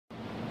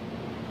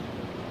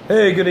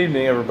Hey, good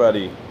evening,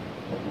 everybody.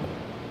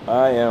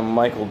 I am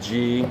Michael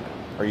G,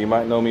 or you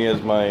might know me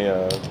as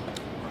my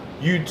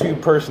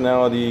YouTube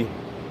personality,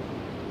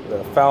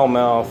 the foul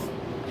mouth,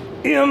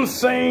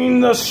 Insane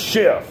the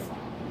Chef.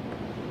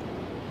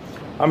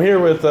 I'm here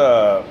with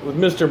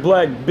Mr.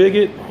 Black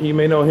Bigot. You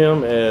may know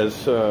him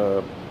as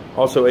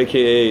also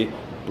AKA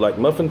Black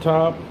Muffin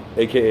Top,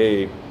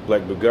 AKA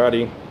Black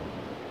Bugatti.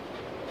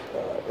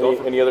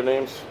 Any other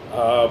names?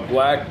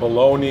 Black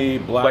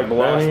Baloney, Black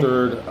Baloney.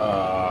 Bastard,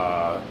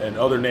 and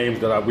other names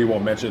that we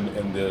won't mention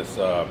in this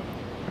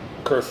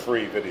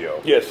curse-free video.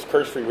 Yes,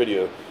 curse-free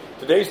video.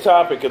 Today's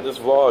topic of this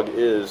vlog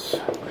is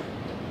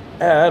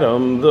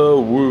Adam the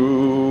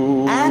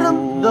Woo.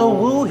 Adam the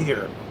Woo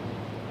here.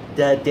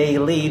 The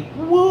Daily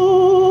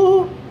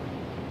Woo.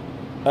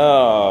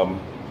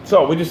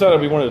 So we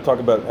decided we wanted to talk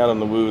about Adam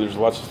the Woo. There's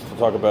lots to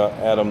talk about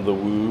Adam the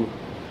Woo.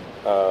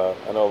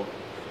 I know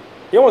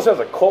he almost has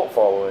a cult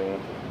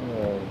following.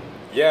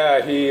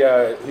 Yeah, he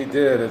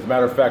did. As a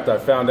matter of fact, I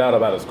found out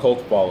about his cult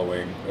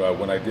following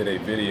when I did a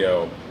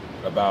video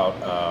about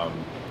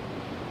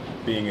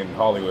being in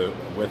Hollywood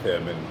with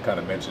him and kind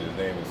of mentioned his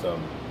name in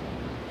some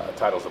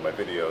titles of my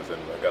videos,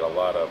 and I got a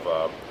lot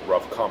of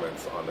rough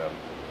comments on them.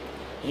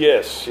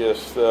 Yes,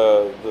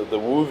 the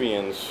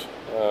Woovians,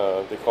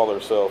 they call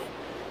themselves.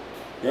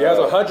 He has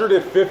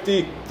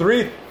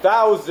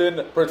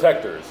 153,000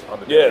 protectors on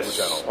the Daily Woo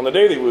channel. On the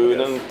Daily Woo, Yes.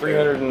 and then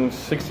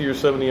 360 or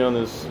 70 on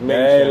this main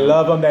They channel.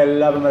 love him, they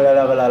love him, they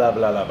love him, they love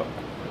him, they love him.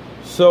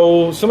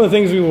 So some of the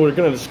things we were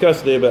going to discuss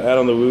today about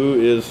Adam the Woo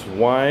is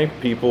why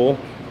people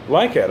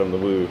like Adam the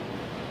Woo.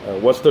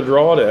 What's the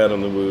draw to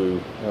Adam the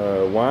Woo?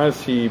 Why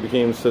is he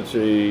became such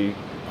a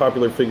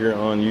popular figure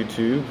on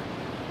YouTube?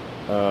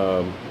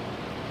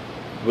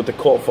 With the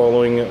cult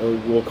following,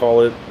 we'll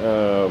call it.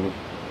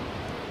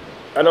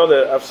 I know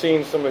that I've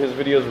seen some of his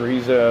videos where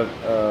he's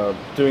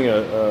doing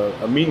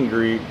a meet and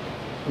greet.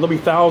 There'll be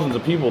thousands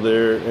of people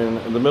there in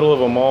the middle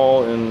of a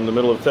mall in the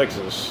middle of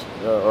Texas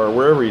or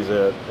wherever he's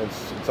at.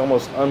 It's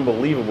almost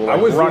unbelievable.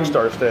 Like rock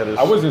star status.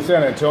 I was in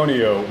San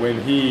Antonio when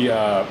he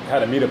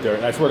had a meetup there,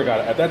 and I swear to God,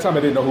 at that time I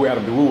didn't know who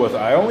Adam the Woo was.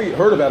 I only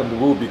heard of Adam the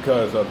Woo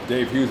because of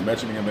Dave Hughes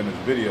mentioning him in his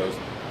videos.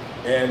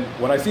 And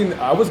when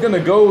I was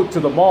gonna go to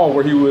the mall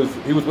where he was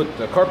with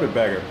the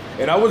Carpetbagger,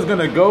 and I was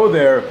gonna go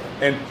there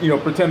and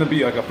pretend to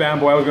be like a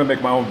fanboy. I was gonna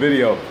make my own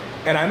video,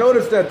 and I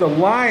noticed that the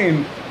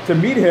line to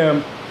meet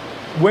him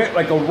went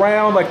like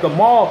around like the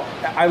mall.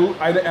 I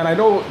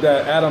know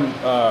that Adam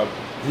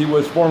he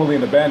was formerly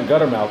in the band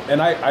Guttermouth,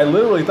 and I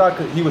literally thought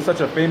he was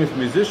such a famous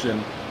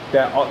musician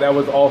that that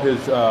was all his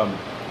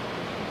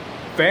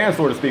fans,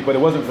 so to speak. But it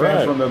wasn't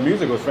fans from the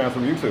music; it was fans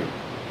from YouTube.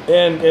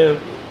 And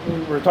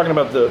we're talking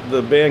about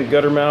the band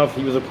Guttermouth.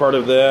 He was a part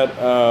of that.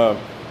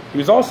 He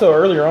was also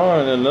earlier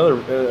on in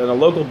a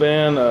local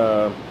band,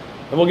 and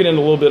we'll get into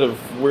a little bit of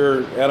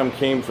where Adam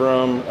came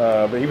from.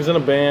 But he was in a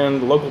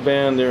local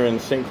band there in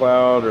St.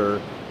 Cloud or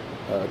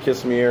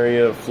Kissimmee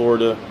area of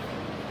Florida.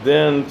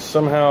 Then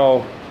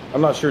somehow,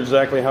 I'm not sure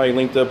exactly how he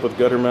linked up with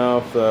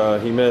Guttermouth.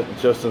 He met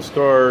Justin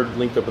Scard,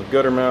 linked up with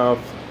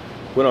Guttermouth,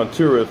 went on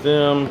tour with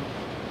them,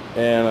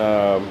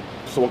 and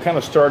so we'll kind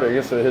of start, I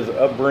guess, at his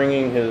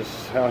upbringing,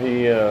 how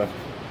he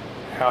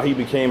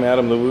became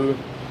Adam the Woo.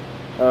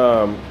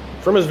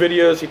 From his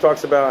videos, he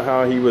talks about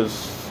how he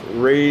was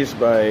raised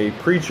by a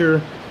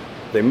preacher.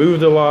 They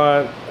moved a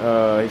lot.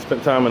 He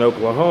spent time in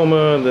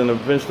Oklahoma, and then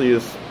eventually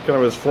his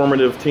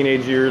formative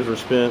teenage years were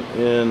spent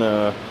in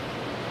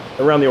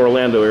around the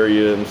Orlando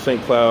area in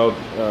St. Cloud,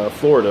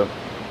 Florida.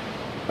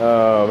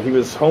 He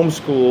was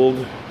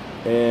homeschooled,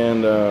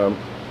 and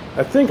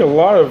I think a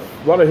lot of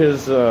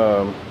his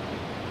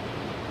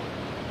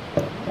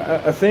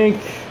I think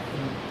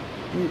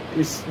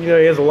he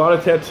has a lot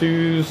of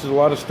tattoos, a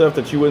lot of stuff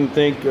that you wouldn't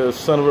think a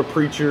son of a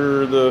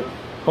preacher, the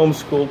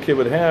homeschool kid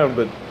would have.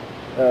 But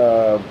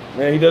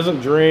man, he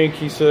doesn't drink.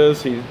 He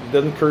says he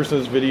doesn't curse in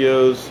his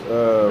videos.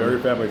 Very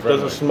family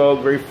friendly. Doesn't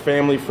smoke. Very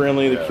family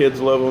friendly. The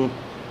kids love him.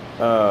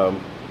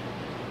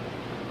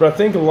 But I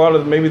think a lot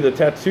of maybe the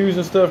tattoos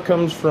and stuff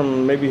comes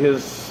from maybe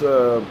his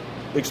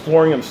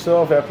exploring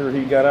himself after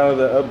he got out of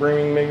the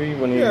upbringing. Maybe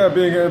when he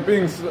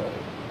being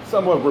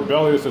somewhat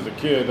rebellious as a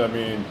kid. I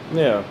mean,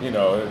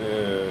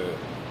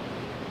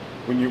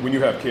 when you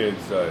have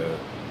kids, they're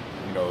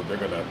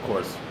gonna, of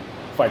course,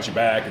 fight you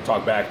back and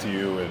talk back to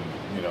you, and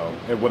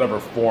in whatever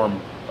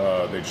form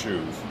they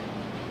choose.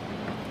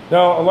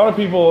 Now, a lot of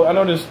people, I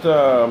noticed.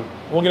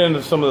 We'll get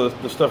into some of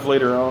the stuff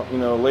later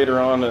on. Later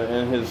on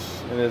in his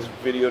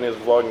video and his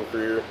vlogging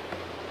career.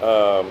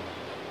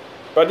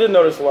 But I did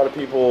notice a lot of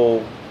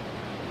people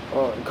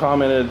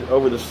commented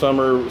over the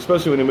summer,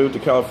 especially when he moved to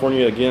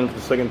California again for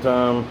the second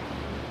time.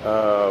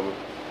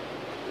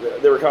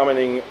 They were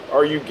commenting,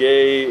 "Are you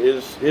gay?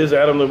 Is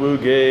Adam the Woo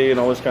gay?" and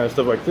all this kind of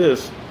stuff like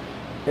this.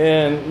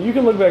 And you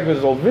can look back at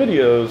his old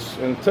videos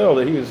and tell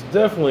that he was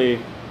definitely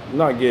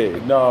not gay.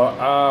 No,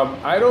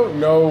 I don't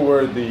know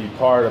where the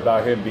part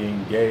about him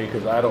being gay,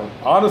 because I don't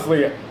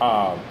honestly.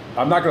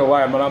 I'm not gonna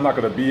lie. I'm not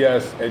gonna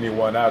BS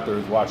anyone out there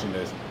who's watching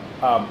this.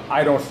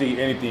 I don't see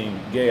anything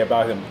gay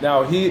about him.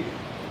 Now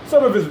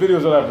some of his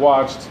videos that I've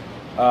watched,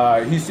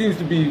 he seems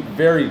to be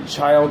very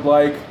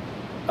childlike.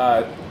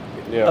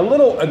 Yeah. A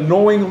little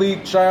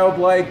annoyingly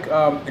childlike,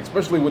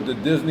 especially with the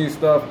Disney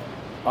stuff.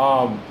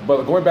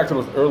 But going back to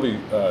those early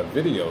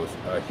videos,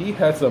 he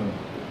had some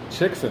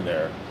chicks in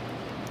there.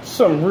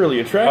 Some really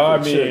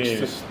attractive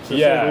chicks. To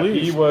yeah, say the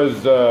least.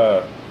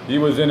 he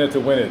was in it to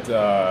win it.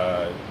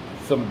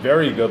 Some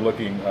very good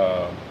looking.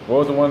 What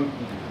was the one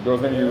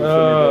girl's name?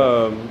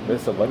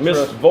 Miss Electra?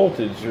 Miss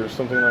Voltage or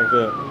something like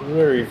that.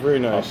 Very, very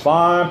nice. A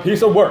fine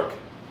piece of work.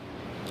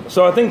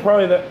 So I think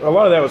probably that a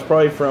lot of that was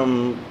probably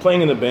from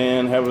playing in the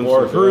band, having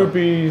some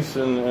groupies,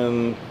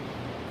 and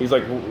he's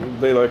like,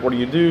 they like, what do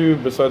you do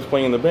besides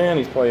playing in the band?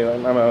 He's probably,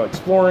 I'm out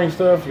exploring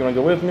stuff. You want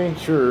to go with me?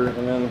 Sure.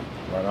 And then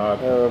why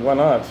not? Why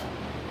not?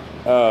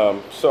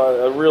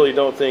 So I really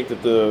don't think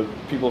that the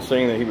people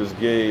saying that he was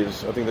gay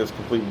is, I think that's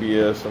complete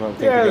BS. I don't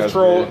think there's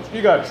trolls.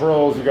 You got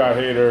trolls, you got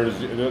haters.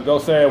 They'll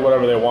say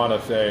whatever they want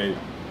to say,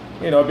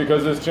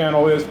 because this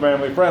channel is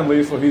family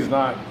friendly. So he's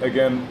not,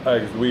 again,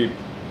 as we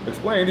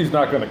explained, he's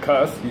not going to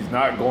cuss. He's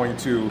not going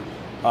to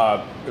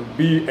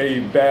be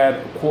a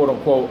bad, quote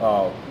unquote,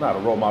 not a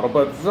role model,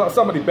 but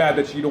somebody bad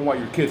that you don't want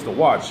your kids to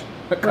watch.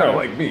 Kind of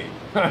like me.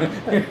 Kind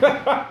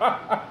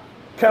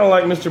of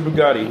like Mr.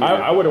 Bugatti.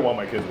 I wouldn't want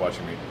my kids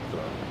watching me. So.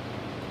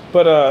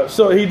 But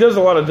so he does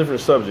a lot of different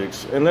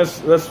subjects, and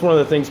that's one of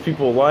the things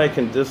people like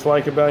and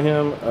dislike about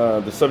him.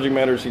 The subject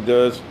matters he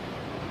does.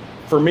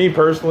 For me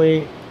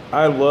personally,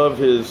 I love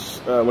his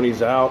when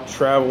he's out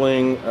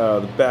traveling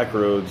the back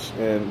roads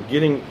and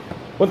getting.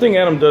 One thing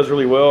Adam does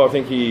really well, I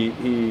think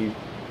he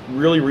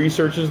really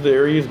researches the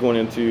area he's going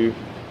into.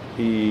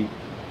 He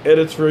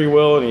edits very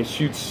well, and he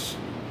shoots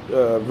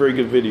very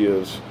good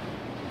videos.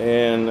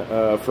 And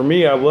for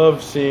me, I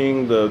love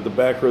seeing the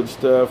back road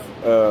stuff.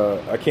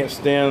 I can't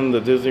stand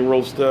the Disney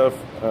World stuff.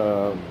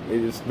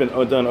 It's been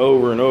done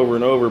over and over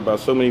and over by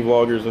so many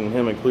vloggers, and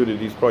him included.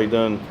 He's probably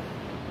done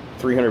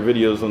 300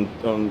 videos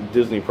on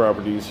Disney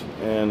properties.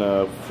 And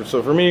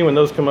so for me, when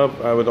those come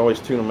up, I would always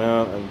tune them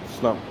out. And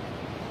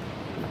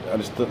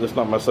that's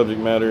not my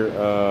subject matter.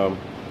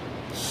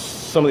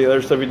 Some of the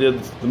other stuff he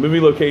did, the movie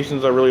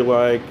locations I really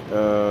like.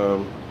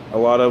 A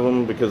lot of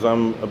them, because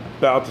I'm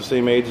about the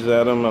same age as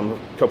Adam. I'm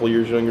a couple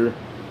years younger.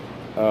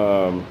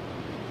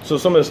 So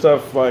some of the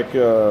stuff, like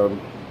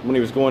when he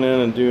was going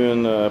in and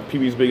doing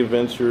Pee-wee's Big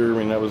Adventure, I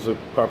mean, that was a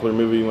popular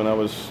movie when I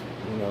was,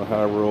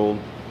 how I rolled.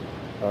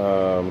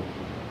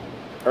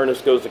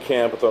 Ernest Goes to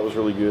Camp, I thought was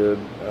really good.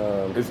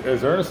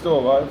 Is Ernest still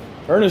alive?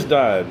 Ernest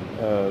died.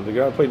 The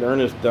guy who played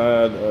Ernest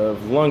died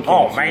of lung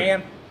cancer. Oh,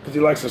 man. Because he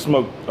likes to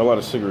smoke a lot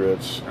of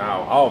cigarettes.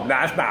 Oh,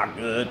 that's not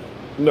good.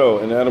 No,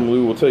 and Adam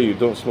Lou will tell you,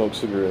 don't smoke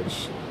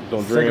cigarettes.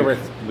 Don't drink.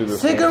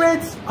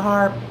 Cigarettes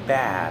are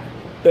bad.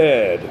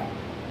 Bad.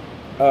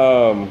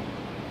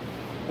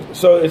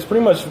 So it's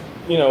pretty much,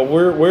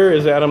 where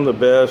is Adam the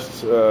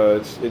best?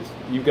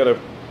 You've got to.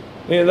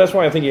 That's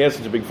why I think he has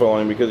such a big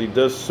following, because he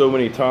does so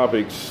many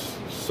topics.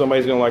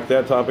 Somebody's going to like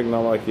that topic,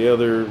 not like the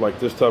other. Like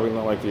this topic,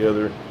 not like the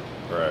other.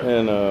 Right.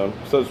 And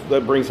so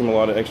that brings him a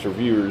lot of extra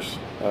viewers.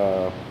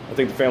 I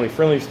think the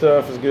family-friendly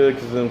stuff is good,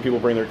 because then people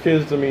bring their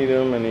kids to meet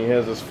him, and he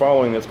has this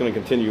following that's going to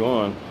continue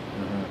on.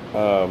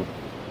 Mm-hmm.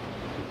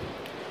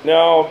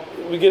 Now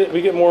we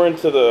get more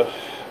into the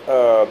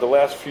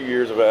last few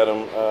years of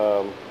Adam.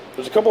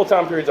 There's a couple of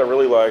time periods I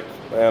really liked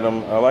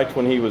Adam. I liked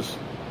when he was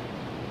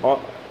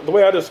the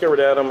way I discovered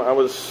Adam.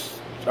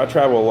 I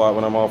travel a lot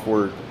when I'm off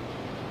work,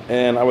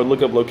 and I would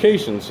look up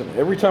locations. And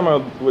every time I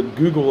would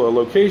Google a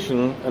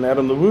location, an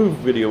Adam the Woo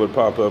video would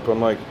pop up.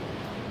 I'm like,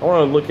 I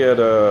want to look at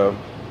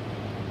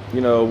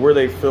where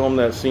they filmed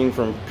that scene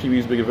from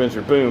Pee-wee's Big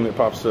Adventure. Boom, it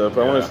pops up.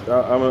 Yeah.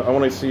 I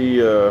want to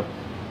see.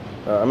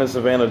 I'm in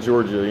Savannah,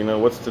 Georgia.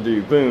 What's to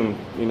do? Boom.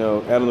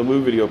 Adam the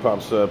Woo video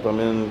pops up. I'm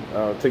in.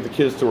 Take the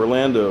kids to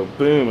Orlando.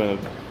 Boom, and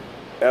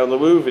Adam the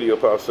Woo video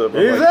pops up.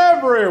 He's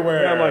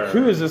everywhere. I'm like,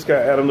 who is this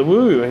guy, Adam the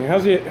Woo? And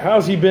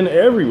how's he been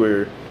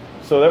everywhere?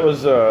 So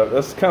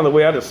that's kind of the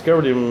way I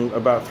discovered him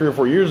about 3 or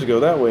 4 years ago.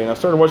 That way, and I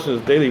started watching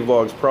his daily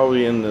vlogs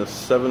probably in the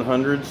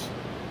 700s.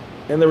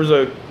 And there was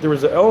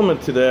an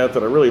element to that I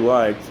really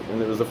liked,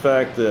 and it was the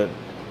fact that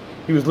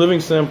he was living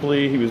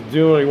simply. He was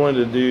doing what he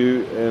wanted to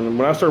do. And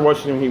when I started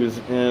watching him, he was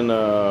in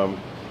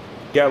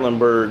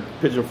Gatlinburg,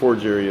 Pigeon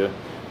Forge area,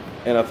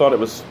 and I thought it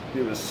was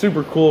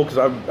super cool, because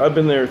I've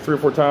been there 3 or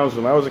 4 times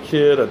when I was a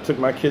kid. I took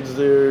my kids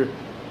there,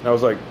 and I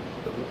was like,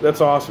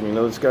 that's awesome.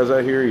 This guy's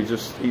out here.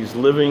 He's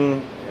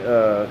living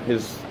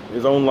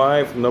his own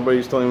life.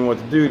 Nobody's telling him what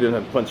to do. He didn't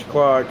have to punch a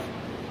clock.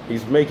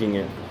 He's making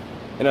it.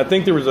 And I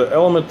think there was an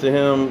element to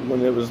him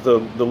when it was the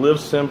live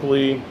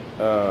simply.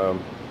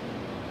 That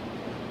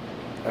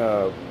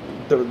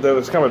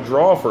was kind of a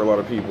draw for a lot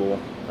of people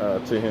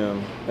to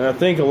him. And I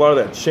think a lot of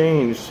that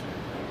changed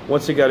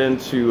once he got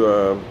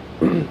into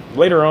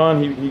later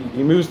on.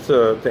 He moves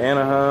to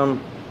Anaheim,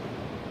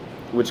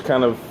 which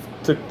kind of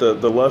took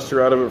the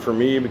luster out of it for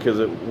me, because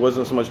it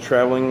wasn't so much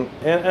traveling.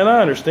 And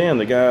I understand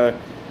the guy.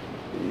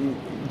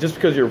 Just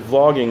because you're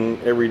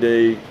vlogging every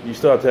day, you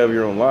still have to have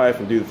your own life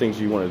and do the things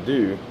you want to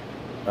do.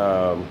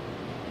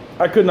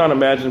 I could not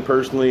imagine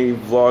personally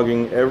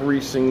vlogging every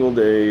single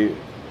day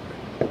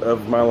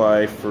of my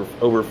life for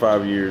over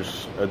 5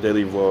 years, a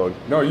daily vlog.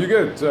 No, you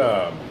get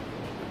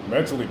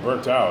mentally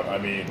burnt out. I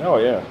mean, Oh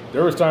yeah.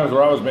 there was times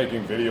where I was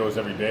making videos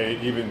every day,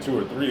 even 2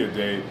 or 3 a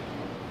day,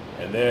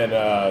 and then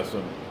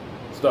some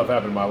stuff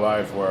happened in my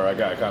life where I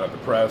got kind of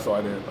depressed, so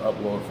I didn't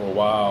upload for a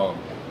while.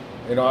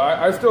 You know,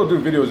 I still do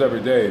videos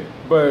every day,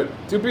 but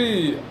to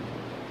be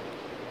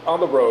on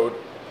the road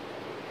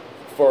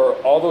for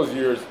all those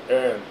years,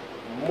 and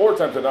more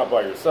times than not by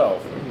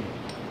yourself,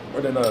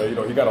 and then you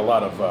know, he got a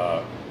lot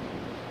of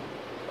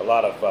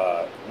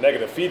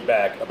negative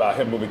feedback about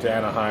him moving to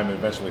Anaheim and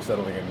eventually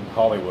settling in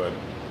Hollywood.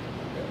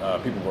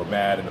 People were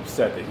mad and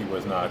upset that he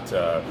was not,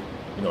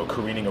 you know,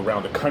 careening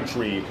around the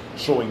country,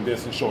 showing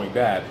this and showing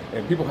that.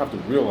 And people have to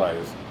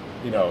realize,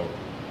 you know,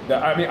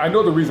 that, I mean, I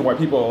know the reason why a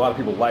lot of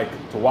people like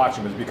to watch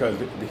him is because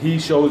he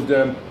shows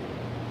them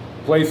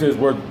places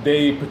where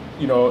they,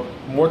 you know,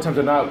 more times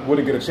than not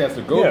wouldn't get a chance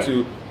to go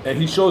to, and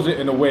he shows it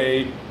in a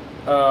way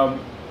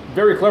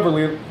very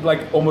cleverly,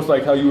 like almost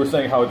like how you were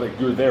saying, how like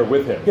you're there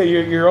with him. Yeah,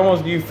 you're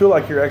almost, you feel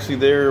like you're actually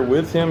there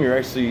with him. You're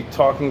actually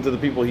talking to the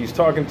people he's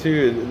talking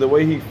to. The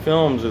way he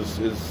films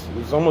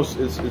is almost,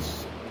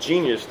 it's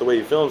genius the way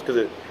he films,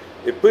 because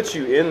it puts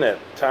you in that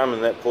time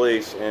and that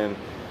place. And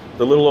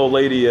the little old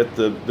lady at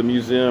the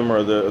museum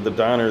or the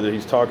diner that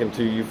he's talking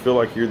to, you feel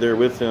like you're there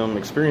with him,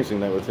 experiencing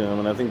that with him.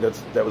 And I think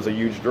that was a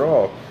huge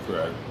draw.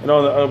 Correct. And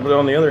but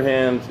on the other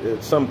hand,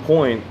 at some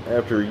point,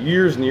 after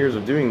years and years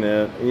of doing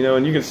that, you know,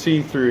 and you can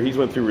see he's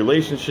went through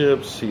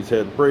relationships, he's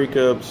had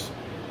breakups,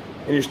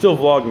 and you're still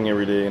vlogging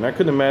every day. And I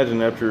couldn't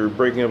imagine after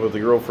breaking up with a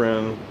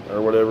girlfriend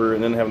or whatever,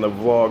 and then having to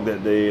vlog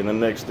that day and the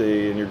next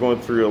day, and you're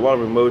going through a lot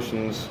of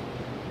emotions,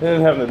 and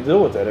then having to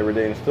deal with that every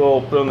day and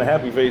still put on the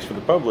happy face for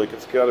the public.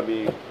 It's got to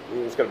be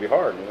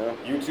hard, you know.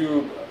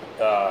 YouTube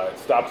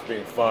stops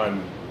being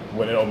fun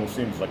when it almost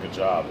seems like a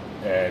job,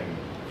 and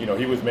you know,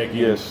 he was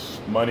making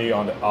money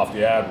off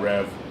the ad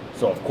rev,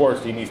 so of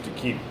course he needs to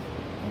keep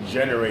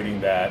generating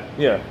that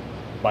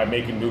by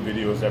making new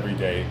videos every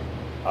day.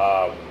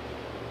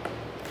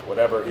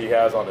 Whatever he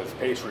has on his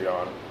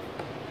Patreon,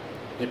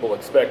 people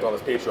expect on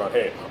his Patreon,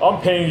 hey, I'm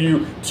paying you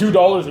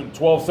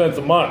 $2.12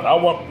 a month. I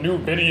want new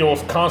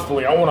videos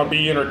constantly. I want to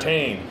be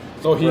entertained.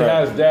 So he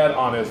has that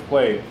on his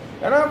plate.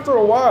 And after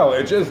a while,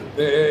 it's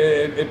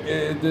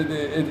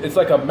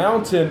like a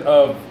mountain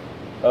of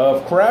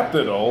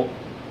crapdiddle.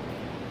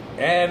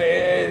 And,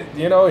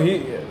 you know,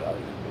 I'm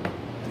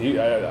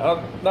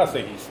not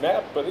saying he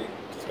snapped, but he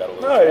just got a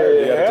little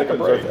tired. He had to take a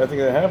break. I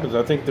think that happens.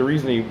 I think the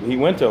reason he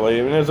went to LA,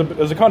 I mean, it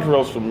was a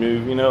controversial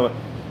move, you know.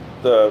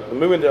 The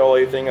moving to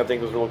LA thing, I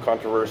think, was a little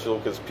controversial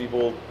because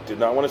people did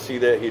not want to see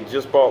that. He had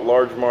just bought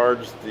Large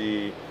Marge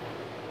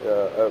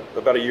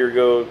about a year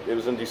ago. It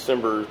was in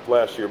December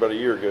last year, about a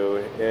year ago.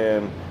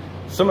 And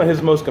some of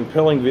his most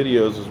compelling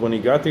videos is when he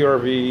got the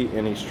RV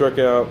and he struck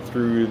out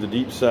through the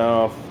Deep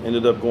South,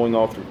 ended up going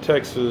all through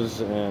Texas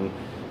and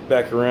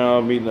back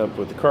around, meeting up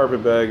with the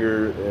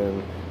Carpetbagger.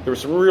 And there were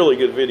some really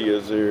good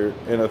videos there.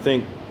 And I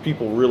think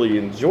people really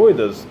enjoyed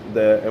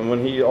that. And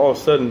when he all of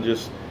a sudden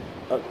just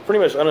pretty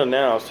much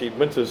unannounced, he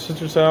went to his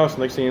sister's house.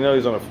 Next thing you know,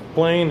 he's on a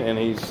plane, and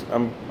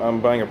I'm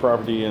buying a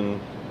property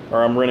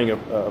or I'm renting a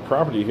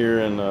property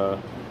here in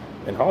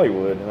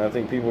Hollywood. And I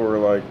think people were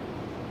like,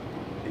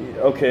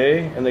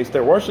 okay, and they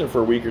start watching it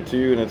for a week or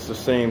two, and it's the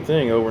same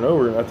thing over and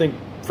over. And I think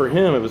for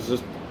him, it was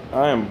just,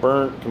 I am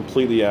burnt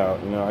completely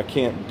out. You know, I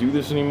can't do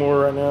this anymore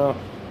right now.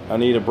 I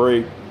need a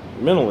break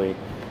mentally.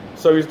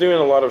 So he's doing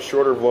a lot of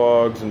shorter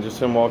vlogs and just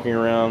him walking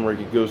around where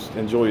he could go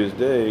enjoy his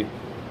day.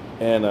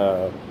 And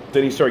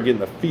then he started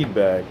getting the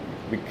feedback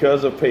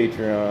because of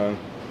Patreon.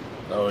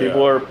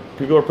 People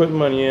are putting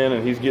money in,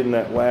 and he's getting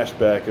that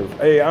lashback of,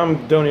 hey,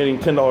 I'm donating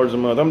 $10 a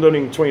month. I'm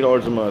donating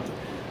 $20 a month.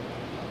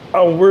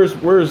 Oh, where's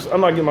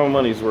I'm not getting my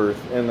money's worth,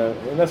 and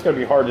that's got to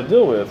be hard to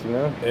deal with, you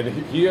know. And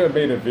he had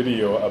made a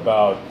video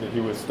about that he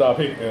was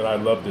stopping, and I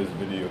love this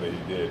video that he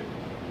did.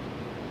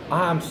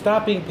 I'm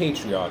stopping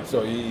Patreon.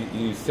 So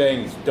he's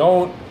saying,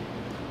 don't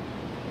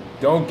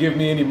give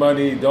me any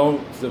money.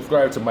 Don't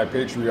subscribe to my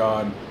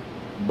Patreon.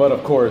 But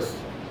of course,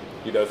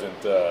 he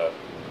doesn't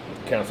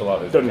cancel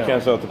out his account.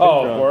 Cancel out the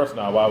Patreon. Oh, of course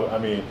not. Well, I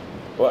mean,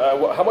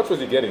 how much was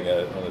he getting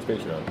on his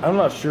Patreon? I'm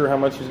not sure how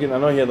much he's getting. I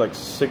know he had like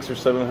 600 or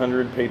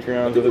 700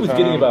 Patreons. I think he was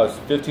getting about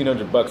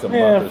 $1,500 a month.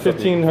 Yeah, $1,500 to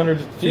 $2,000.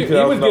 He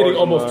was getting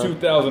almost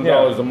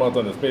 $2,000 a month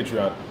on his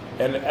Patreon.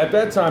 And at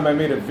that time, I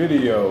made a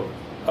video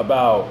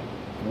about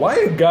why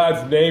in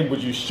God's name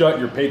would you shut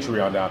your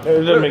Patreon down?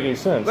 It doesn't make any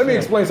sense. Let me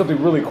explain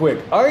something really quick.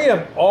 I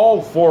am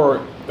all for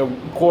the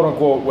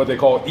quote-unquote what they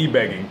call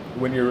e-begging,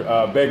 when you're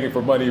begging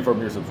for money from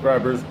your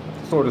subscribers,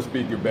 so to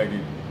speak, you're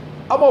begging.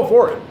 I'm all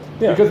for it.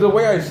 Yeah. Because the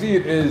way I see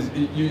it is,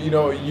 you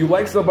know, you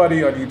like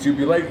somebody on YouTube,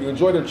 you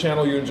enjoy their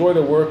channel, you enjoy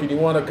their work, and you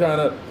want to kind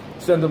of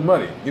send them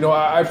money. You know,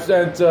 I've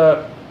sent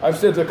a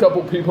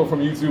couple people from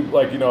YouTube,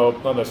 like, you know,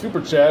 on the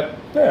super chat,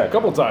 a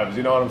couple times.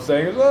 You know what I'm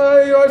saying? You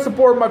know, I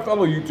support my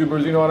fellow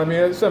YouTubers. You know what I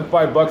mean? I send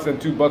 $5 and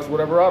 $2,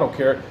 whatever. I don't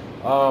care.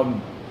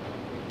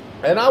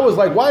 And I was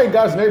like, why in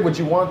God's name would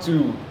you want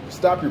to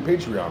stop your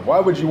Patreon? Why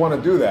would you want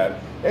to do that?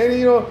 And,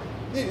 you know,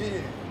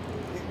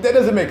 that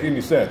doesn't make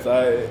any sense.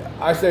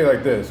 I say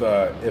like this.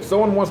 If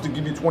someone wants to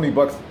give you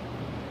 $20,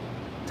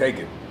 take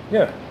it.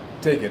 Yeah.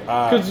 Take it.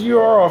 Because you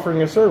are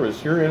offering a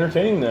service. You're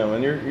entertaining them,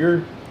 and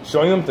you're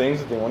showing them things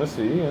that they want to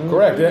see. And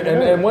correct.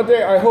 And one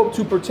day I hope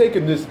to partake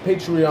in this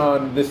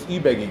Patreon, this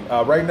e-begging.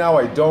 Right now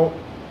I don't,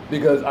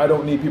 because I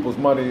don't need people's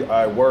money.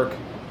 I work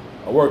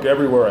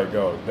everywhere I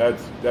go.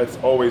 That's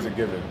always a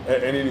given.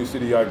 Any new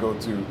city I go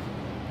to,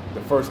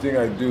 the first thing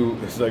I do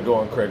is I go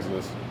on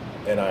Craigslist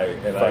and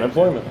find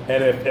employment.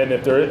 And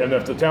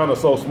if the town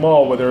is so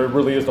small where there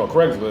really is no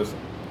Craigslist,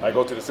 I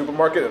go to the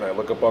supermarket and I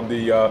look up on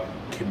the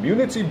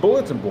community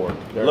bulletin board.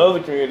 Love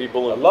the community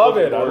bulletin.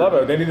 I love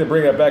it. They need to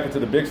bring that back into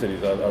the big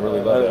cities. I really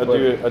love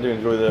it. I do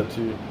enjoy that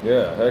too.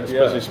 Yeah,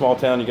 especially small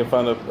town. You can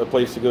find a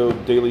place to go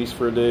dailies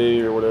for a day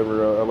or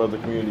whatever. I love the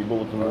community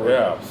bulletin board.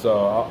 Yeah.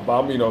 So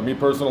me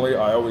personally,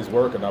 I always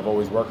work, and I've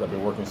always worked. I've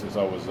been working since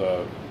I was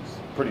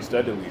pretty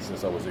steadily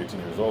since I was 18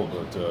 years old.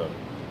 But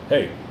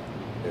hey,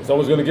 if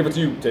someone's going to give it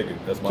to you, take it.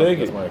 That's my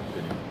opinion.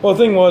 Well,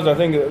 the thing was, I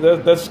think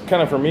that's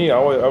kind of for me. I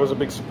was a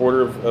big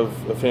supporter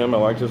of him. I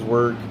liked his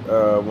work.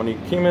 When he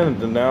came in and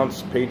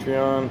denounced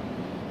Patreon,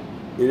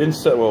 it didn't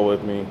sit well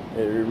with me.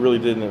 It really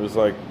didn't. It was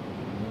like,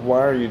 why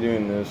are you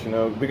doing this? You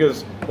know,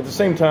 because at the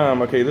same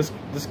time, okay, this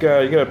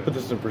guy, you got to put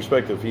this in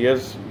perspective.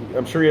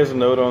 I'm sure he has a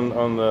note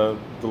on the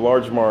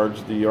large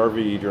Marge, the RV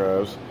he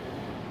drives.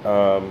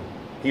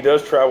 He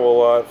does travel a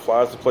lot,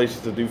 flies to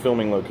places to do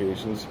filming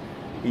locations.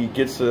 He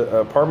gets an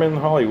apartment in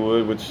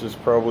Hollywood, which is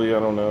probably, I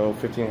don't know,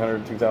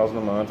 $1,500, $2,000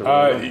 a month. Or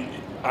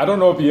I don't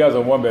know if he has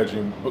a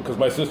one-bedroom, because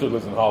my sister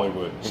lives in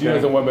Hollywood. She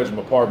has a one-bedroom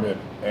apartment,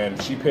 and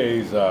she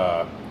pays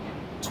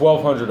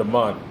 $1,200 a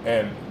month,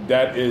 and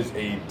that is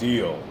a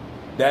deal.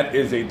 That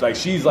is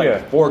she's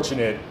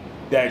fortunate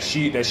that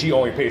she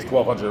only pays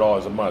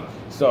 $1,200 a month.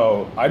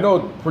 So I know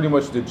pretty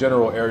much the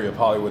general area of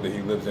Hollywood that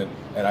he lives in,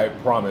 and I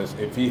promise,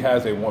 if he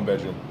has a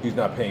one-bedroom, he's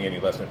not paying any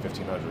less than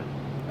 $1,500.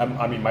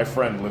 I mean, my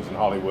friend lives in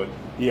Hollywood.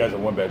 He has a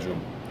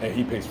one-bedroom, and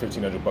he pays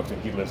 $1,500,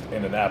 and he lives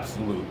in an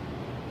absolute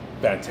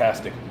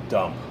fantastic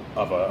dump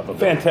of a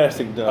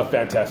fantastic dump. A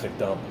fantastic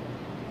dump.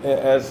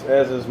 As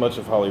is much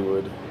of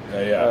Hollywood.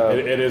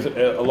 It is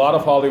a lot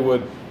of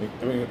Hollywood.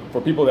 I mean, for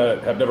people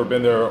that have never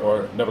been there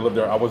or never lived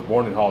there, I was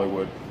born in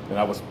Hollywood, and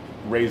I was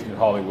raised in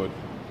Hollywood,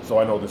 so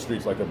I know the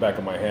streets like the back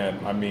of my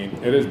hand. I mean,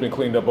 it has been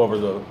cleaned up over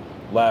the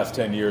last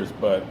 10 years,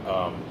 but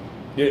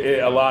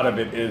a lot of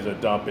it is a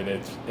dump, and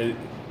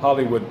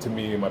Hollywood, to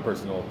me, in my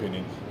personal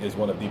opinion, is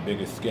one of the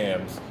biggest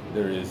scams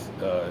there is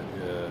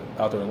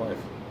out there in life.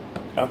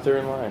 Out there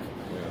in life.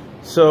 Yeah.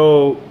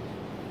 So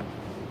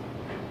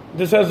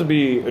this has to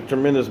be a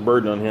tremendous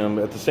burden on him.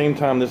 At the same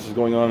time this is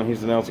going on and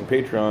he's announcing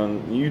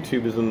Patreon,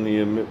 YouTube is in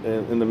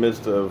the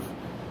midst of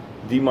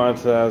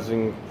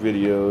demonetizing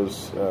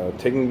videos,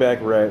 taking back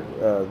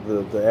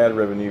the ad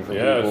revenue for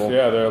people.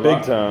 Yeah, they're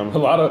big time. A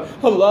lot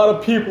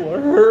of people are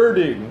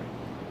hurting.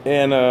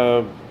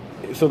 And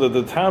so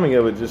the timing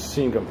of it just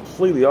seemed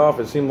completely off.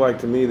 It seemed like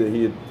to me that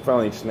he had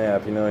finally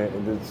snapped. You know,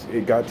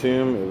 it got to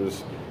him. It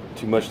was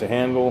too much to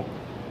handle.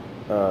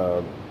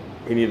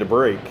 He needed a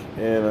break,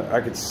 and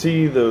I could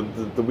see the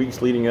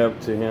weeks leading up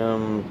to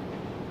him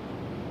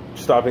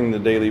stopping the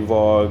daily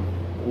vlog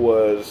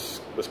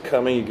was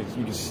coming. You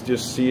could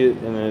just see it,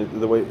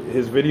 and the way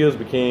his videos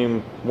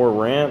became more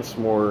rants,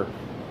 more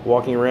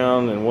walking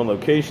around in one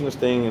location,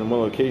 staying in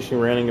one location,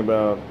 ranting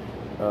about.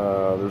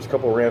 There's a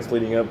couple of rants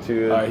leading up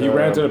to it. He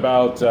ranted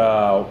about.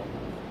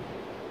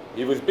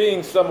 He was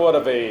being somewhat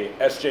of a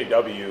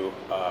SJW,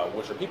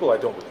 which are people I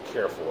don't really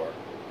care for.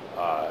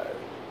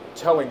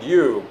 Telling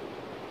you,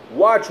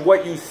 watch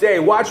what you say,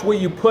 watch what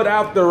you put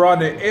out there on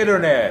the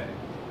internet.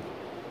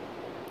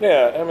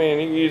 Yeah, I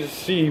mean, you just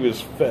see he was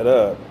fed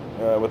up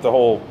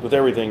with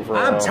everything.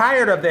 I'm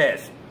tired of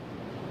this.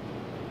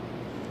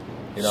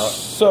 You know.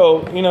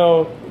 So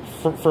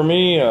for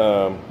me.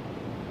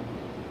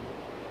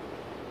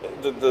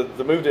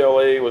 The move to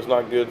LA was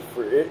not good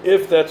for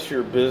if that's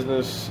your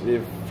business.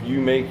 If you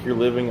make your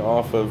living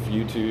off of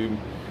YouTube,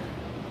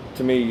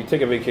 to me, you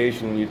take a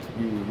vacation. You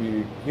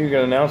can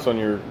announce on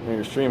your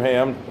stream, hey,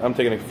 I'm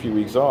taking a few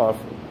weeks off.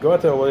 Go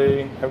out to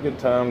LA, have a good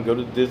time. Go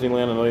to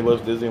Disneyland. I know he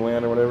loves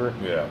Disneyland or whatever.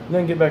 Yeah. And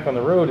then get back on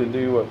the road and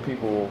do what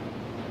people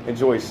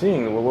enjoy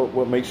seeing.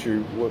 What makes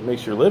your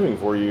living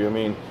for you. I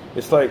mean,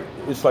 it's like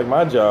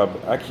my job.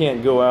 I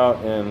can't go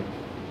out and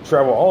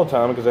travel all the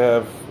time because I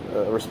have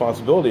a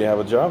responsibility. I have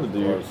a job to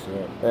do. Of course,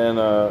 yeah. And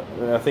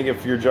I think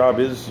if your job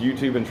is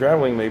YouTube and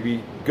traveling,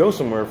 maybe go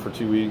somewhere for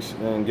 2 weeks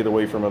and get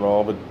away from it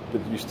all. But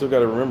you still got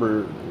to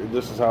remember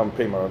this is how I'm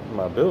paying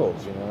my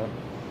bills. You know.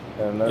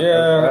 And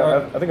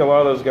I think a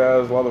lot of those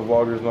guys, a lot of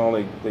vloggers and all,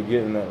 they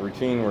get in that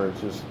routine where it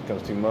just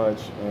becomes too much,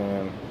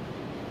 and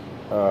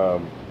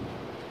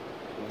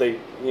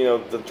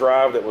the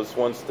drive that was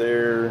once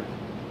there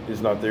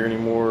is not there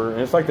anymore,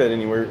 and it's like that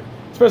anywhere.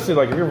 Especially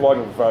like if you're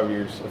vlogging for 5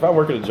 years. If I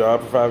work at a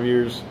job for 5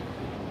 years,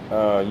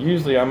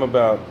 usually I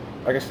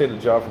can stay at a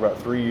job for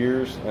about 3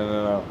 years, and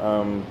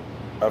then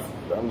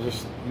I'm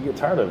just, you get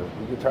tired of it.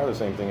 You get tired of the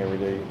same thing every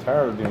day. You get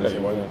tired of doing the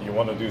same thing. You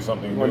want to do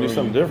something. You want to do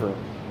something different.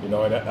 You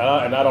know, and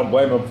I don't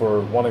blame him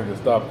for wanting to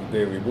stop the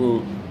Daily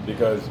Woo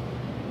because,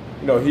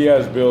 you know, he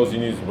has bills. He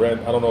needs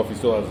rent. I don't know if he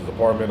still has his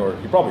apartment or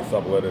he probably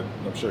sublet it.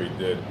 I'm sure he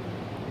did,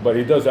 but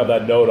he does have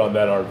that note on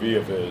that RV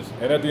of his.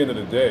 And at the end of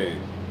the day,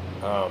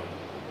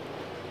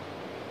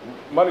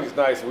 money's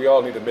nice. We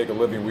all need to make a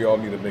living. We all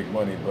need to make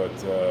money, but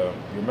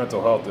your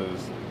mental health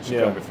should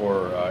come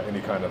before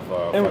any kind of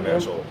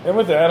financial. And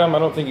with Adam, I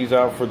don't think he's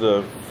out for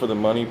the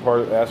money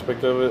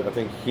aspect of it. I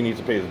think he needs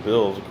to pay his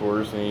bills, of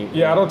course. And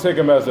I don't take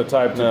him as the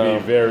type to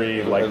be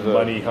very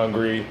money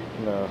hungry,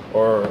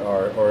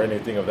 or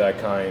anything of that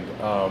kind.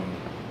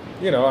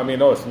 You know, I mean,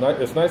 no,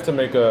 it's nice to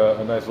make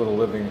a nice little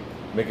living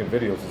making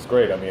videos. It's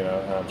great. I mean,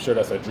 I'm sure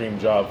that's a dream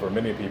job for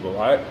many people.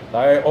 I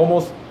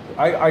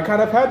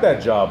kind of had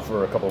that job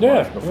for a couple of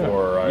months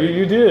before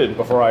you did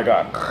before I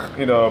got,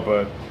 you know,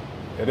 but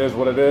it is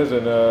what it is,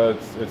 and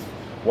it's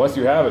once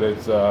you have it,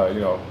 it's you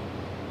know,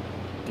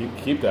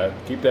 keep that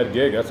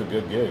gig. That's a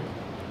good gig.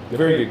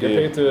 Very good gig. Get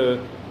paid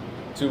to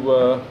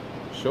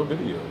show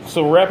videos.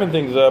 So wrapping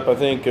things up, I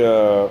think you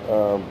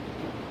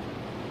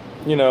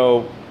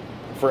know,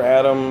 for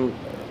Adam,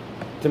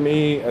 to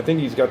me, I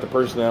think he's got the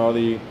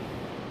personality,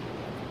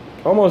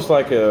 almost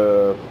like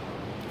it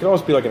could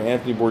almost be like an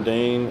Anthony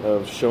Bourdain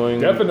of showing.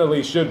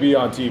 Definitely should be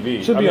on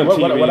TV. Should be on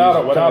TV.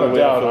 Without a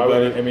doubt.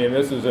 I mean,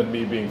 this isn't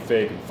me being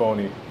fake and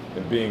phony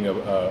and being a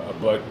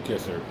butt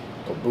kisser,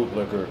 a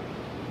bootlicker,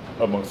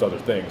 amongst other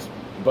things.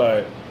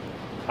 But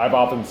I've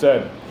often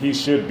said he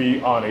should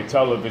be on a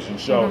television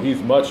show. Mm-hmm.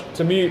 He's much,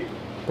 to me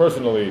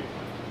personally,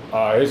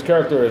 his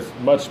character is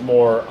much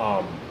more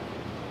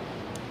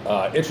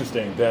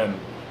interesting than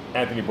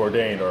Anthony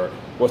Bourdain, or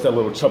what's that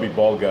little chubby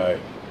bald guy?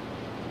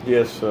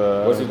 Yes.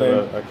 What's his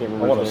name? I can't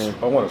remember his name.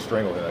 I want to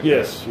strangle him.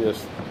 Yes. I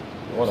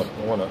want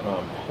to.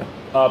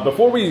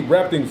 Before we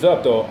wrap things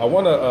up, though, I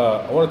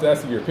wanted to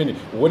ask you your opinion.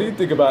 What do you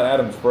think about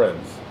Adam's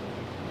friends?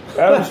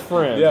 Adam's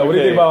friends. Yeah. What do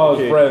you think about all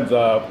his friends?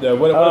 What is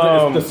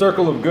it? The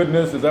Circle of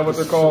Goodness? Is that what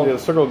they're called? Yeah, the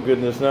Circle of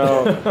Goodness.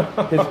 Now,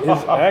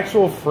 his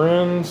actual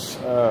friends.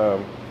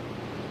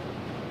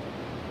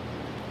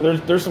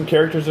 There's some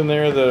characters in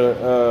there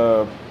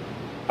that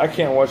I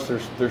can't watch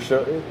their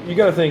show. You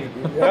got to think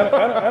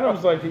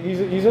Adam's like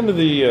he's into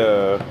these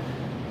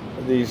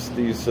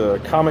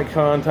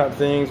Comic-Con type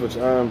things, which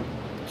I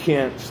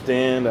can't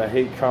stand. I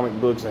hate comic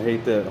books. I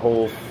hate that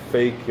whole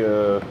fake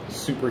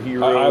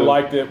superhero. I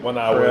liked it when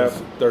I was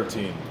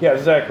 13. Yeah,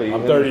 exactly.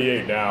 I'm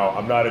 38 now.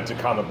 I'm not into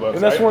comic books.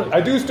 And that's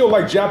I do still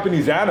like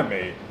Japanese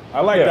anime.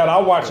 I like that.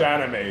 I'll watch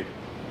anime,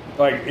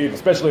 like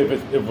especially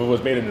if it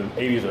was made in the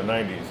 80s or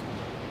 90s.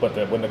 But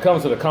when it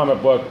comes to the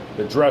comic book,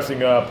 the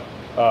dressing up,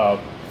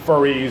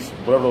 furries,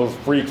 whatever those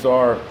freaks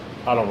are,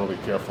 I don't really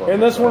care for them.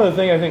 And that's one of the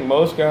things I think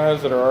most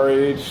guys that are our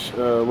age,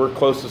 we're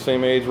close to the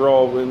same age, we're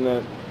all in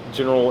that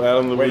general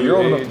Adam the Wait, you're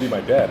old age. enough to be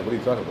my dad. What are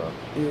you talking about?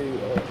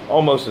 Yeah,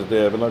 almost as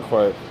dad, but not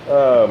quite.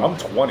 I'm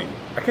 20.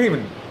 I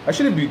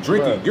shouldn't be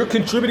drinking. Right. You're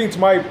contributing to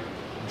my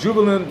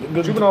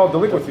juvenile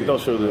delinquency.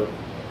 Don't show that.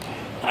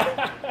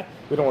 I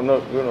don't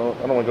want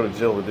to go to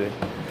jail today.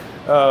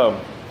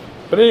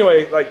 But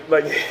anyway, like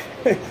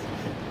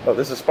oh,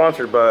 this is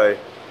sponsored by,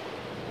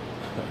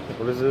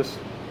 what is this?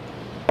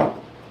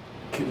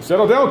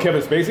 Settle down,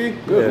 Kevin Spacey.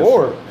 Good yes.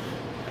 Lord.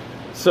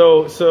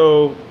 So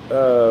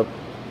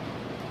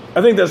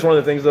I think that's one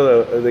of the things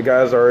that the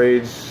guys our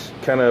age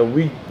kind of,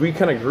 we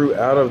kind of grew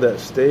out of that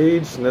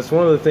stage, and that's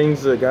one of the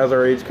things that guys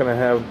our age kind of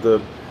have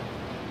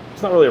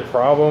it's not really a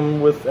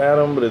problem with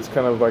Adam, but it's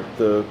kind of like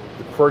the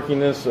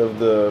quirkiness of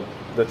the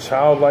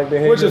childlike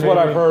behavior. Which is what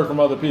I've heard from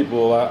other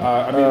people.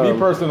 I mean, me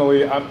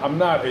personally, I'm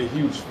not a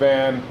huge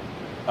fan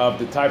of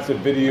the types of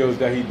videos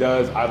that he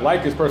does. I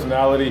like his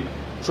personality.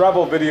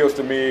 Travel videos,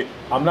 to me,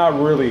 I'm not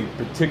really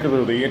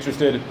particularly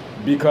interested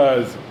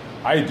because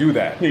I do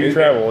that. You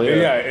travel, yeah.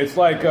 Yeah, it's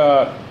like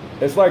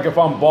if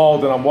I'm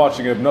bald and I'm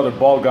watching another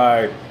bald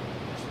guy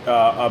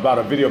about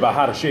a video about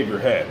how to shave your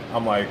head.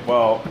 I'm like,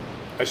 well,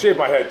 I shave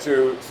my head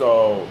too,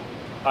 so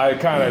I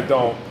kind of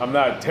don't. I'm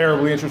not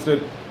terribly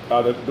interested.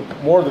 The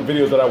more of the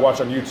videos that I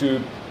watch on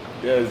YouTube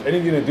is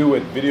anything to do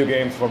with video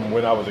games from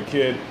when I was a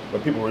kid,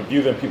 when people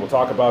review them, people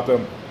talk about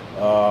them,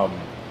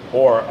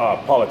 or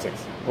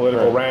politics,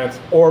 political rants,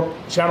 or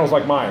channels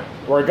like mine,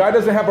 where a guy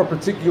doesn't have a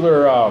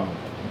particular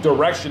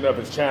direction of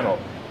his channel.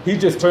 He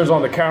just turns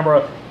on the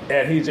camera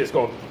and he just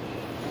goes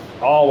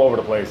all over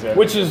the place. And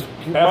which is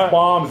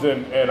F-bombs,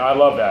 and I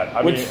love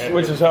that.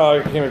 Which is how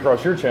I came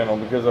across your channel,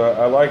 because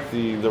I like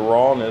the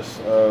rawness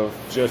of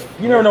just,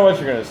 you never know what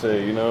you're going to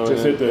say, you know.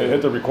 Just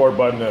hit the record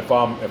button if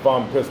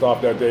I'm pissed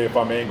off that day, if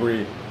I'm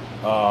angry.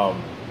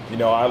 You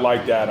know, I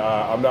like that.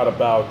 I'm not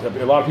about,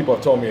 a lot of people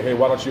have told me, hey,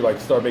 why don't you like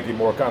start making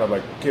more kind of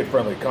like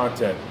kid-friendly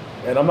content?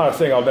 And I'm not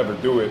saying I'll never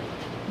do it,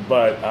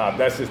 but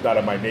that's just not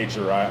in my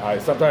nature. I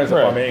sometimes if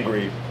I'm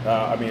angry,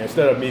 I mean,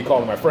 instead of me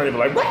calling my friend and be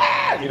like,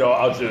 wah! You know,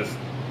 I'll just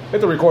hit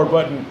the record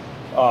button,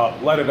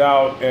 let it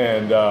out,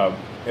 and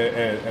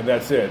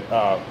that's it.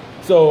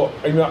 So,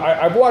 you know,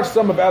 I've watched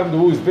some of Adam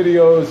DeWoo's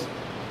videos.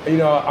 You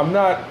know, I'm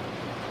not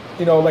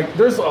you know, like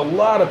there's a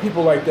lot of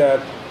people like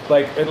that.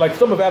 Like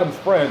some of Adam's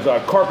friends,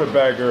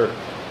 Carpetbagger,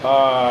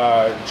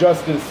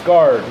 Justin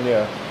Scard,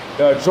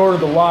 Jordan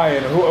the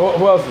Lion.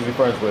 Who else is he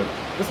friends with?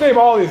 Just name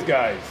all these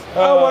guys.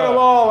 I want them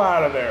all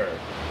out of there.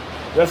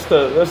 That's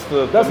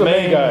the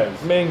main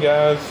guys. Main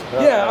guys.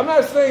 Yeah, I'm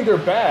not saying they're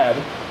bad.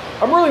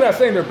 I'm really not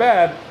saying they're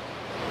bad.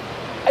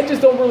 I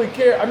just don't really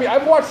care. I mean,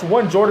 I've watched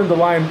one Jordan the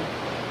Lion.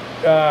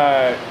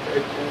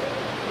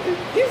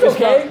 He's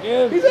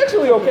okay. He's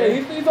actually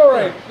okay. He's all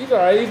right. He's all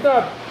right. He's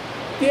not.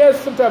 He has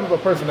some type of a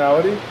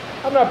personality.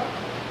 I'm not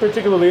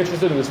particularly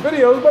interested in his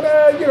videos, but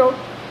you know,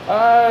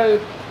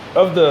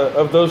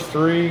 of those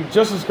three,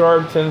 Justice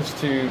Guard tends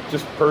to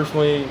just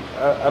personally.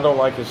 I don't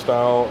like his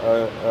style.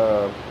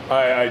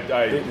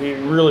 He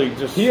really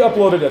just he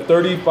uploaded a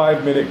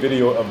 35-minute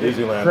video of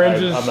Disneyland.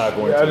 Cringes. I'm not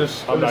going to.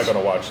 I'm not going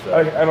to watch that.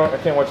 I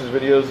can't watch his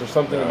videos. There's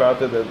something about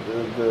that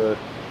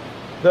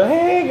the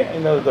hey,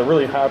 you know, the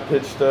really high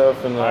pitched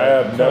stuff. And I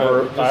have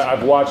never.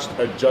 I've watched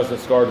a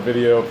Justice Guard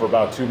video for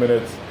about 2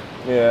 minutes.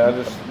 Yeah, I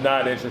just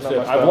not interested.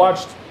 I've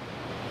watched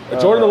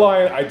Jordan the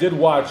Lion. I did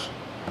watch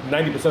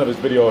 90% of his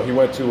video. He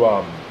went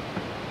to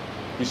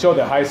he showed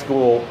the high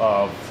school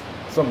of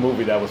some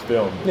movie that was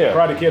filmed,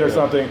 Karate Kid or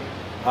something.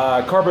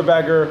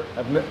 Carpetbagger.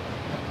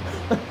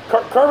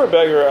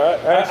 Carpetbagger.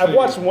 I've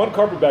watched one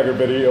Carpetbagger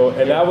video,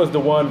 and that was the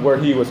one where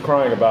he was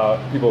crying about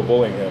people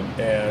bullying him,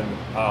 and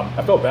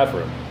I felt bad for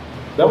him.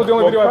 That was the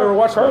only video I've ever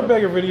watched.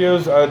 Carpetbagger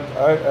videos.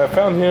 I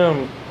found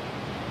him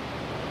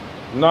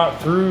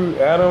not through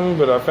Adam,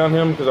 but I found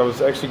him because I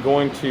was actually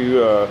going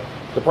to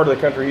the part of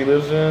the country he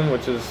lives in,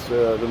 which is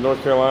the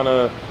North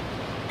Carolina,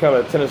 kind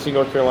of Tennessee,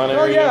 North Carolina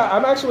area. Oh yeah,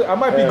 I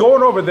might be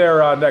going over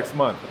there next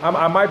month.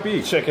 I might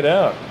be. Check it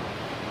out.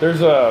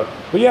 There's but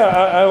yeah,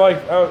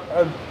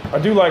 I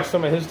do like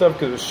some of his stuff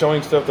because it's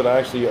showing stuff that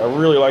I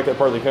really like that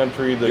part of the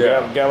country, the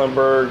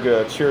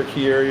Gatlinburg,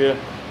 Cherokee area,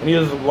 and he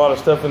has a lot of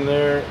stuff in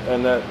there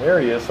in that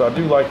area, so I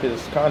do like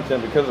his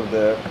content because of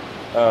that.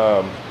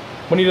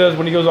 When he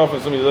goes off on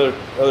some of these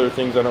other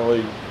things, I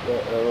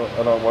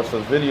don't watch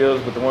those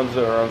videos, but the ones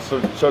that are on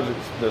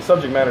the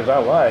subject matters I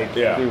like,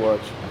 I do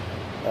watch.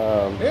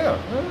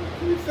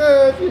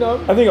 It's, you know,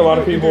 I think a lot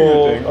of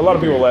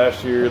people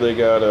last year they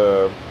got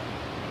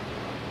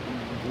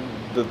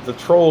the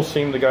trolls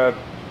seemed to got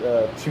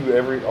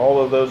to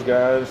all of those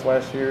guys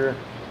last year.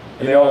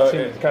 And they all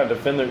seem to kind of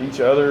defend each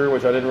other,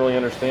 which I didn't really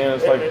understand.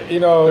 It's like,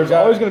 there's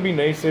always going to be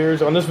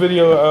naysayers. On this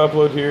video I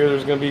upload here,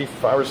 there's going to be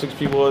 5 or 6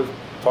 people that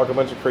talk a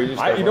bunch of crazy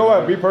stuff. You know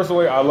what? Me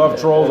personally, I love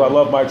trolls. I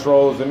love my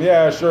trolls. And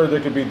yeah, sure, they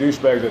could be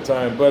douchebags at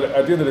times. But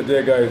at the end of the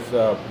day, guys,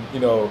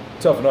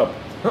 toughen up.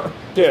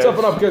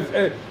 Toughen up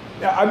because,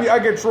 I mean, I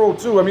get trolled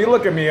too. I mean,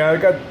 look at me. I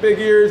got big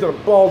ears and a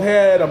bald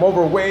head. I'm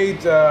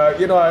overweight. I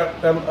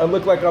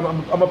look like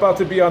I'm about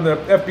to be on the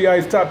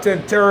FBI's top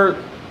 10 terror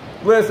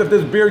list if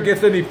this beard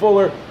gets any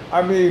fuller.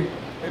 I mean,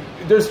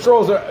 there's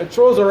trolls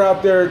are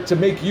out there to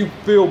make you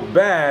feel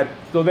bad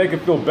so they can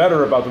feel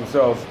better about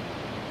themselves.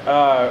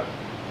 Water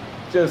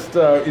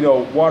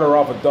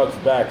off a duck's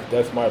back.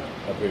 That's my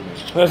opinion.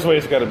 That's the way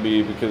it's got to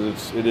be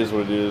because it is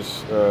what it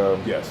is.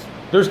 Yes.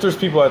 There's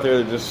people out there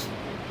that just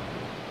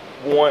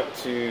want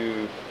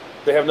to.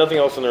 They have nothing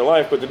else in their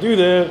life but to do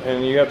that,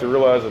 and you have to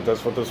realize that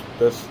that's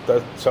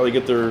how they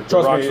get their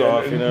rocks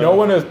off. You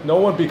know? No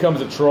one becomes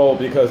a troll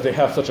because they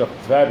have such a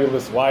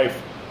fabulous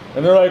life,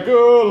 and they're like,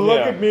 oh,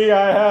 look at me,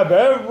 I have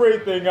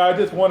everything. I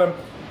just want to,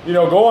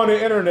 go on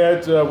the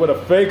internet with a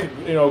fake,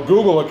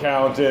 Google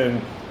account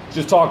and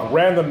just talk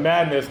random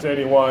madness to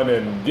anyone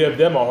and give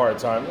them a hard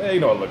time. Hey,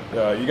 look,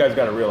 you guys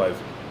got to realize,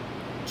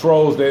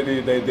 trolls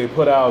they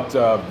put out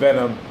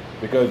venom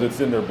because it's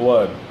in their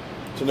blood.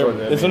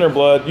 It's in their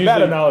blood. Usually,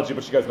 bad analogy,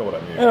 but you guys know what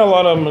I mean. And a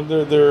lot of them,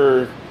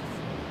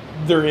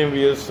 they're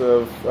envious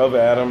of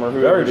Adam or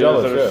whoever. Very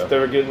jealous.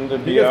 They're getting to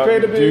be he gets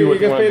paid to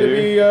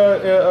be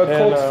a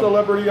cult And,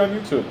 celebrity on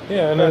YouTube.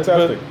 Yeah, and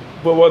fantastic.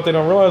 But what they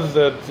don't realize is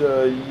that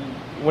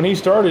when he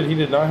started, he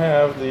did not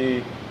have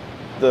the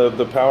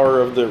power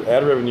of the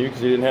ad revenue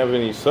because he didn't have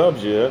any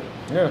subs yet.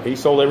 Yeah. He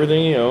sold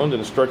everything he owned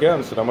and struck out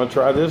and said, "I'm going to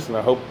try this, and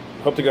I hope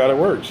to God it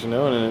works."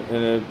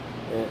 And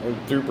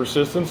through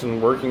persistence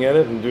and working at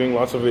it and doing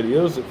lots of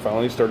videos, it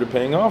finally started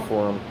paying off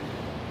for him.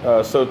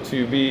 So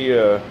to be,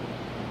 I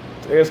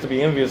guess to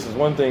be envious is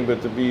one thing,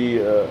 but to be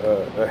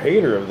a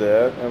hater of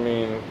that, I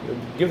mean,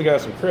 give the guy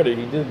some credit.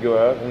 He did go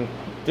out and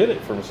did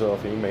it for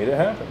himself. He made it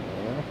happen.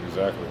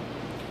 Exactly.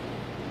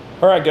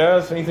 All right,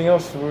 guys. Anything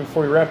else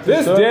before we wrap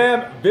this up? This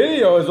damn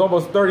video is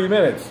almost 30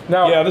 minutes.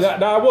 Now,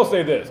 now I will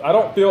say this.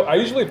 I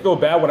usually feel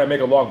bad when I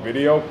make a long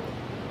video,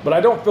 but I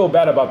don't feel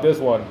bad about this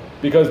one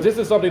because this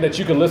is something that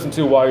you can listen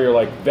to while you're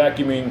like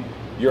vacuuming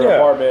your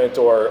apartment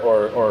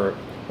or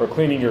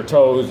cleaning your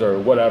toes or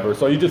whatever.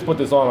 So you just put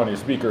this on your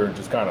speaker and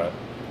just kind of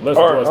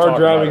listen to us talk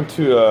driving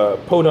to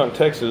Podunk,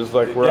 Texas,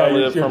 like where I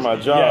live for my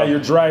job. Yeah, you're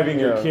driving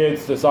your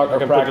kids to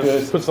soccer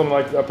practice. Put something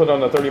like I put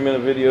on a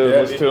 30-minute video.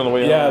 Listen to it on the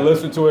way home. Yeah,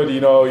 listen to it.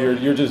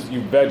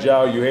 You veg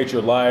out. You hate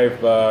your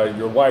life.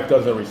 Your wife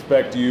doesn't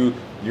respect you.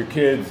 your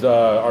kids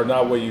are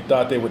not what you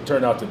thought they would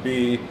turn out to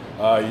be.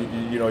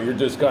 You know, you're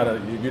just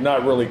you're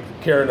not really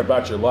caring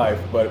about your life,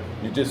 but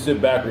you just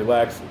sit back,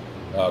 relax,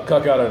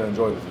 cuck out, and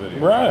enjoy this video.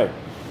 Right.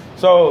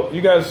 So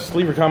you guys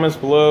leave your comments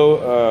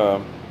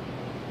below.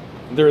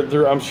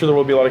 I'm sure there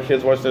will be a lot of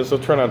kids watching this, so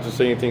try not to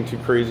say anything too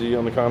crazy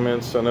on the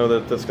comments. I know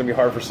that that's going to be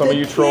hard for some of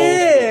you trolls.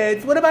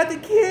 Kids, what about the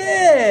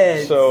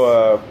kids?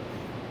 So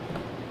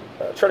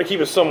try to keep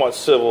it somewhat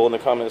civil in the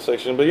comment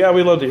section. But yeah,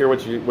 we'd love to hear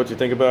what you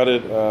think about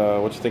it,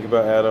 what you think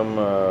about Adam,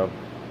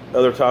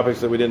 other topics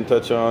that we didn't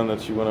touch on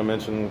that you want to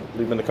mention.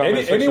 Leave in the comment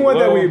section Anyone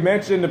below. that we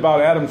mentioned about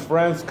Adam's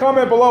friends,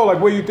 comment below. Like,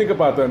 what do you think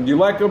about them? Do you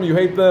like them? You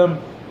hate them?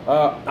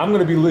 I'm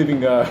going to be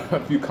leaving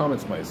a few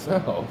comments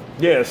myself.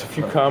 Yes, a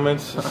few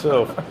comments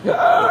yourself.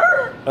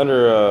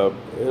 Under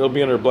it'll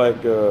be under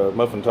black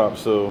muffin top,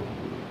 so you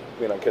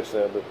may not catch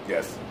that. But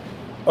Yes.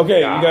 okay,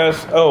 you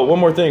guys. Oh, one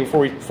more thing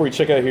before we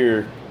check out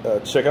here.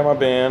 Check out my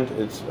band.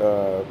 It's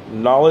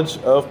Knowledge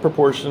of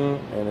Proportion,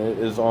 and it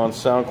is on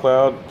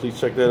SoundCloud. Please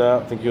check that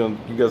out. I think you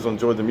guys will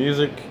enjoy the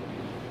music.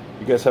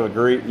 You guys have a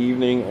great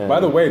evening. And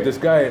By the way, this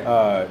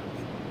guy,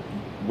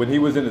 when he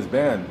was in his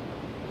band,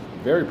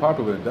 very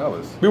popular in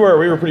Dallas. we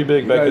were pretty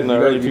big back in the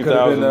early you could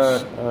have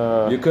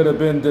 2000s. you could have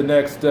been the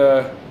next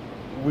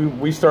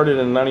We started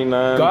in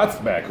 '99.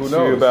 Godsmack. Who to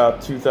knows?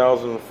 about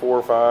 2004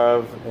 or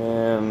 5,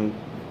 and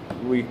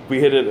we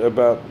hit it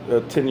about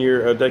a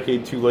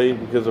decade too late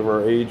because of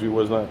our age. We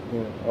was not,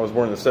 I was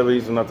born in the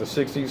 '70s and not the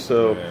 '60s,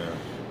 so Yeah.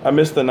 I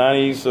missed the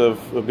 '90s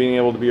of being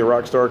able to be a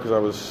rock star because I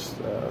was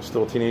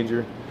still a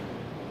teenager.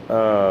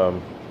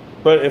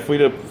 But if we'd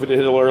hit it a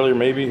little earlier,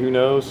 maybe, who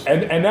knows?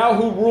 And now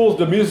who rules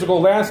the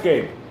musical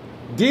landscape?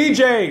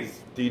 DJs.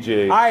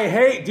 DJ. I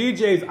hate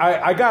DJs.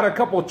 I got a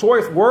couple of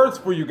choice words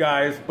for you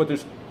guys, but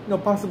there's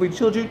possibly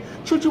children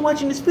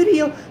watching this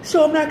video,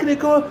 so I'm not gonna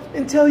go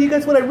and tell you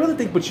guys what I really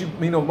think. But you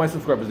know, my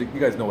subscribers, you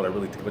guys know what I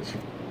really think. But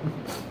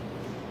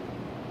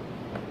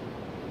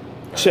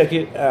Check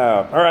it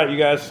out. All right, you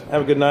guys,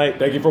 have a good night.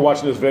 thank you for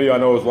watching this video. I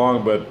know it was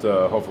long, but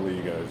hopefully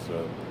you guys,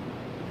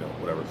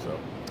 whatever. So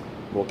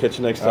We'll catch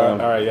you next all time.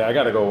 right, yeah, I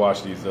gotta go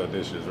wash these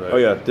dishes, right? Oh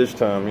yeah, dish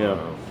time. Yeah.